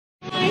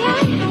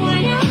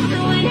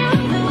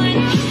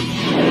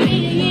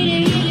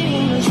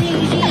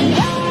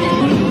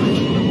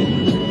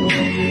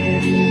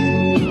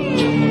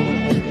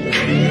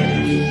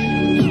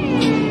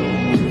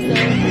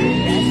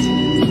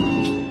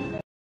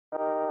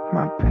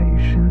My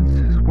patience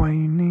is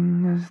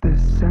waning. Is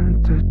this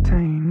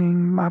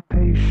entertaining? My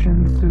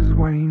patience is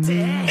waning.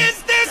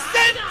 Is this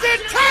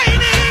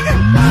entertaining?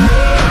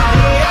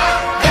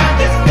 Got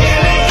this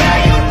feeling, yeah,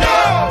 you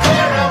know.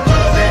 When I'm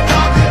losing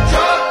all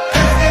control,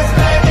 is this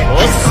magic?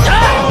 What's up?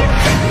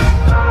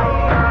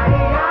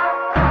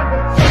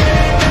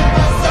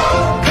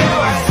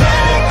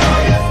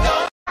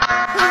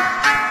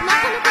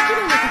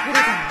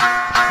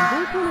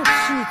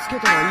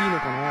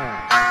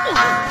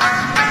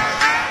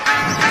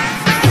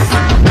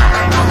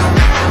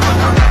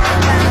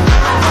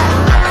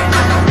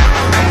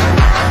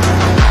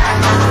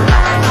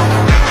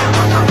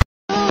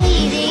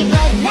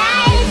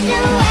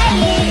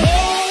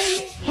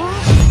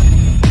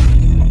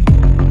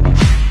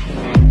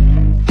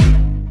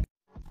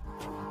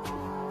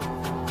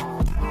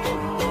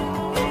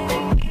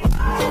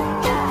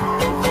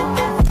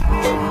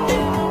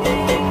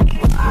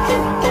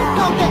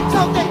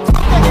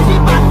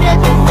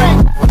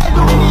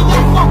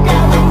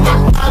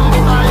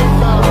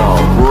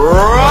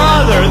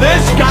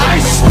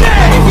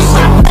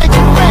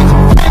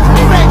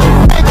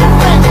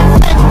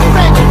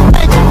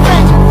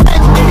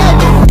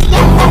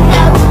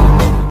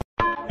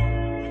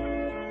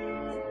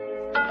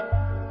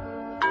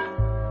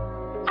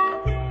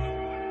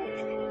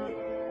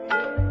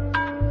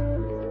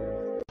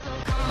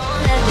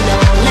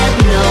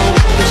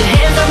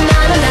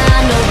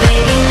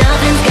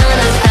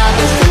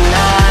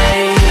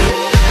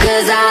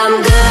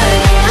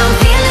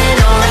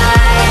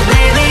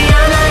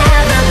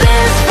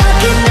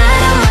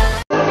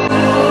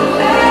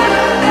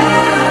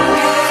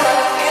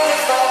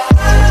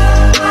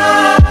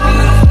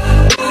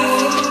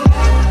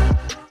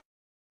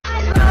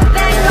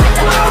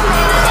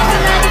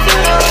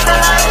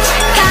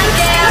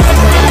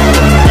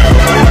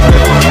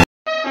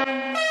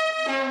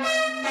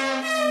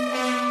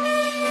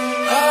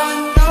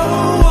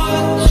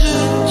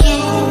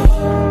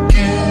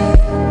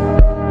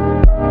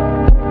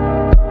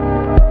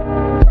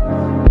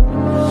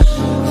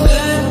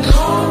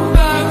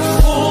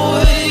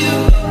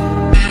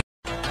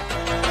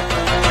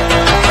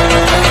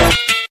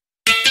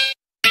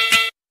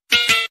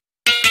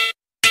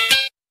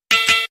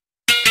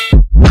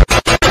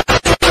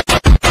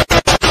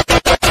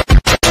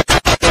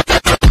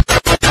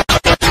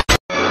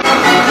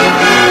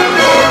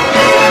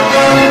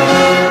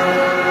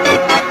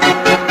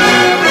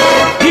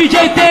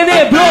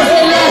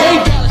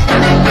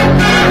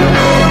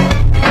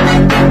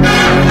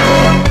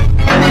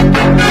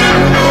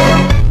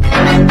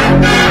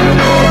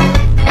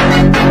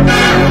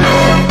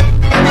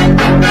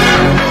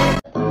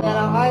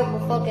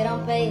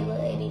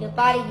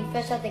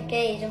 Fresh out the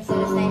cage, I'm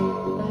still the same.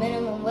 The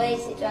minimum wage,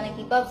 they tryna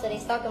keep up, so they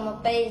stalking my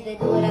page. They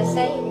do what I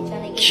say, they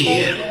tryna get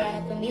paid. They line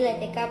up for me like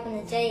they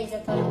copping the J's. I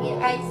told them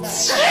get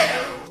ice out.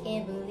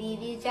 Can't believe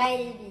you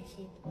tried it, bitch.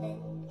 You play.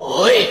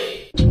 Oi!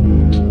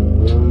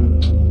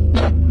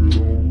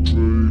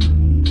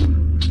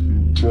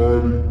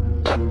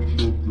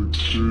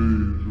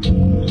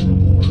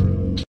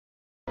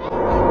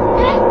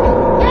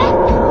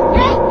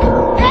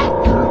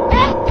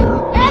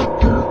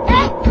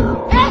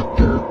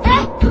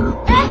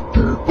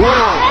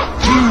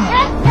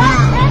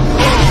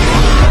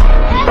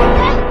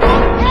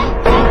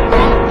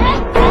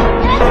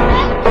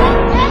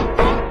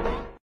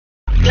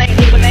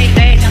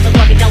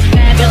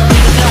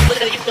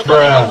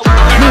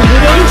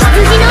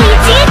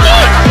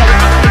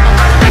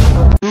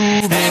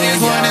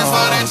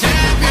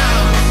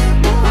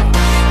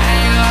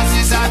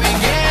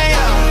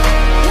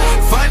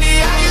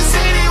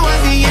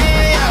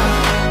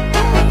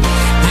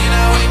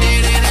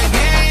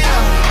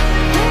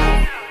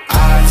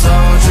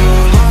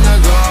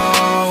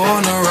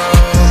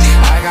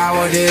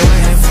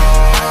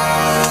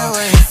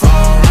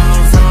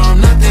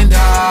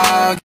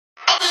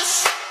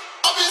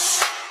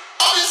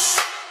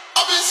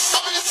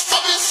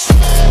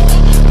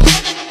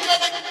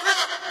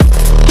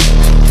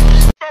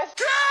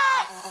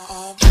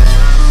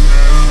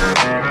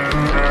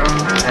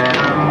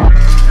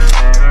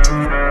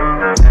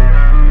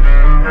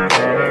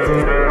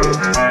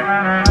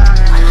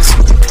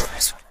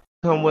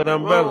 Come with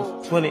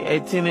umbrellas,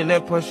 2018 in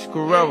that Porsche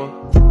Corolla.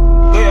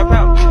 Go your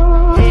pouch,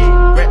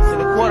 rats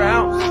in a quarter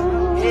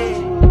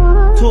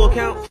ounce, 2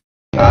 accounts.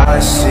 I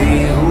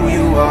see who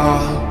you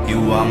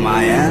are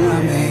my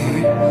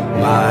enemy,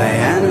 my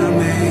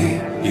enemy,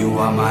 you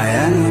are my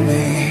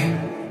enemy.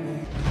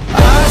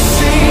 I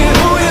see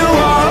who you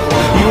are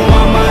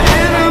my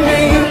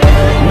enemy,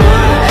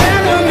 my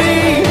enemy,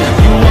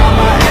 you are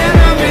my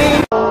enemy.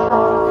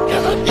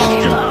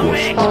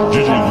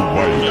 DJ do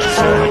baile,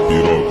 sarra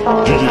piroca,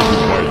 DJ do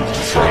baile,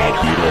 sarra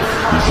piroca.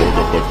 Tu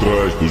joga pra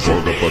trás, tu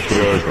joga pra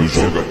trás, tu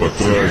joga pra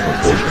trás.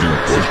 Postinho,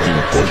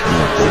 postinho, postinho,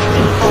 postinho,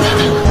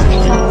 postinho,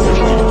 postinho,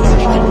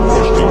 postinho,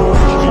 postinho,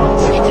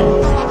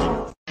 postinho.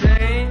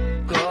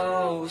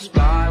 Goes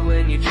by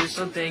when you just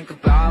don't think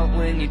about,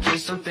 when you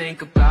just don't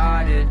think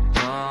about it.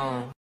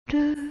 No.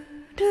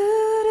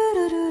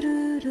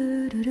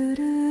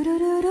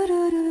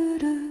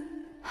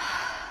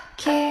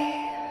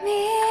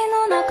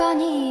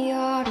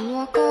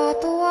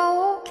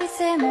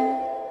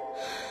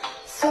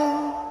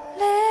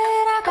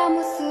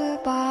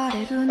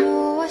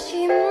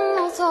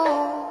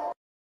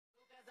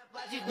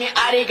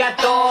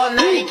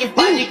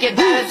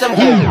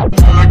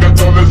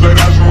 todas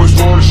Erasmus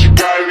vão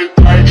chegar e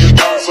trás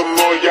dança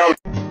loyal.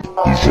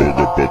 Tu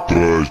joga pra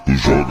trás, tu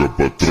joga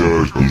pra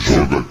trás, tu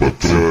joga pra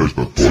trás.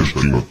 Na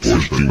tostinha,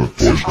 tostinha,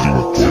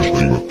 tostinha,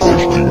 tostinha,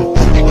 tostinha,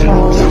 tostinha,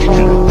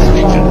 tostinha,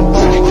 tostinha,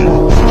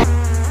 tostinha.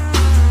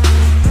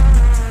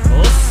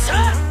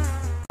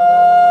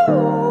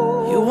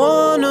 You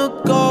wanna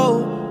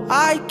go,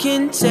 I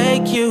can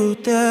take you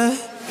there.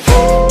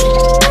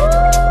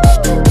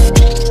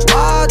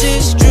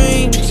 Wildest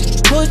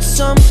dreams, put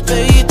some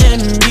faith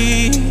in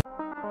me.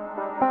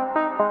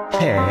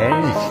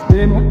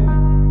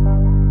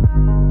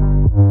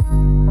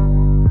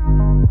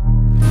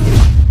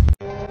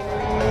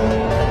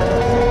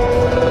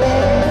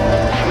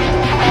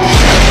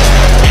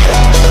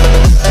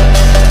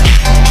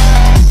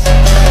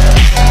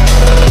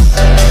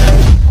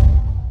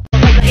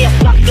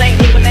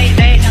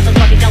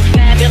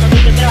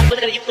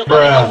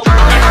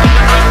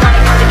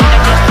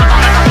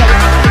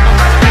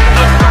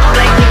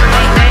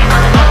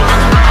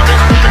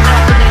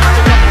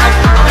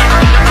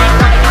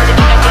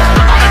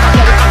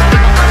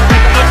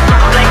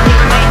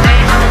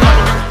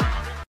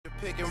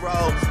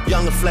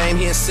 Younger flame,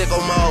 he in sicko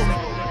mode.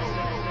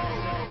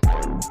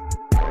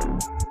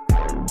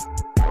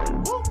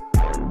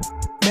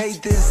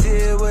 Made this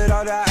here with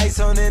all the ice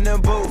on in the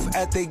booth.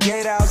 At the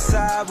gate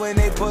outside, when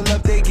they pull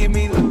up, they give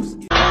me loose.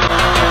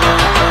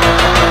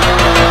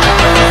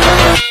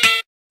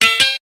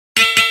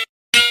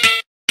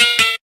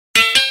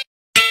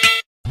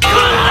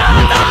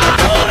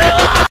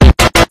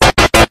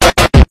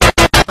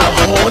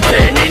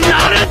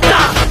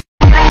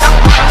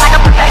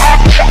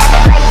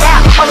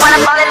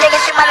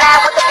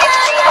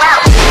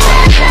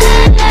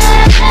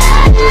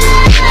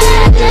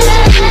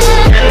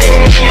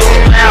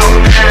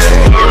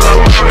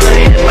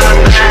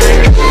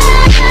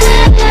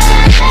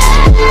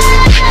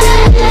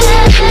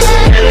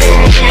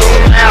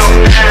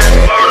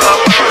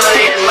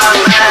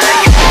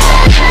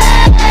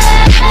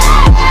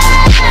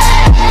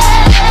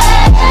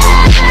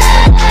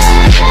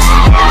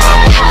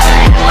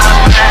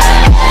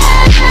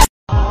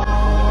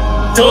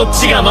どっ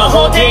ちが魔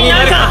法帝に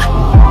なるか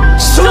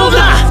勝負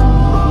だ。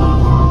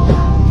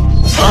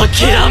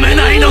諦め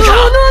ないのか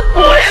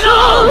俺の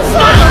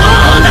魔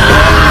法だ。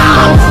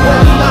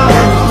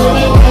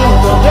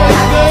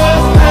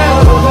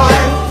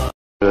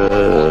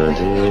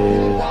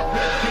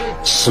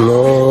ス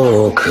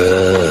モーカ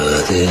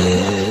ーで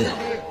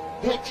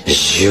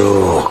ジ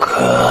ョーカ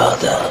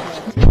ーだ。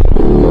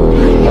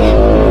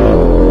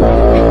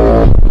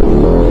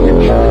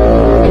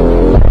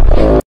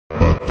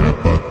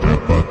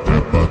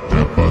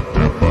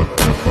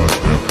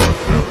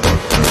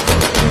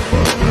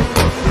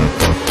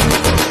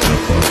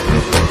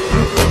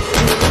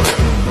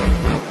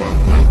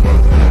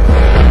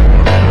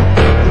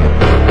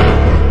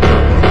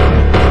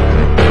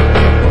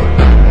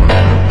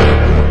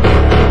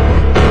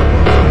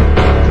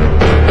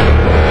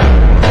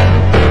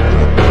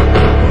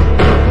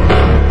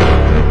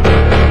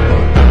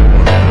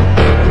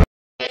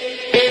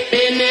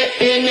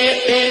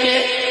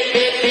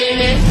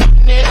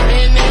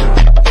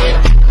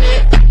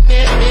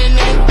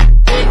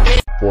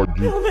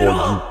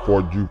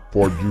Pode,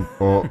 pode.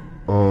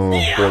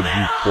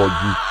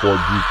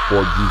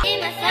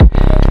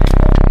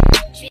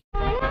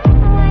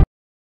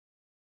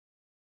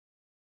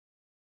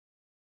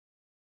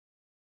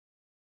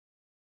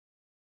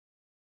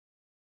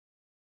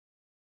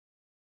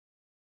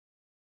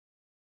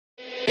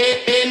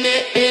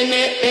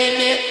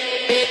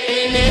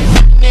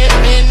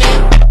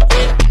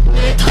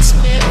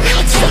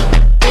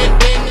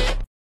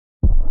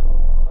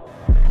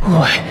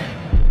おい、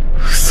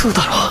嘘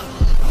だろ。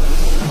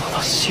ま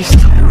だシス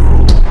テム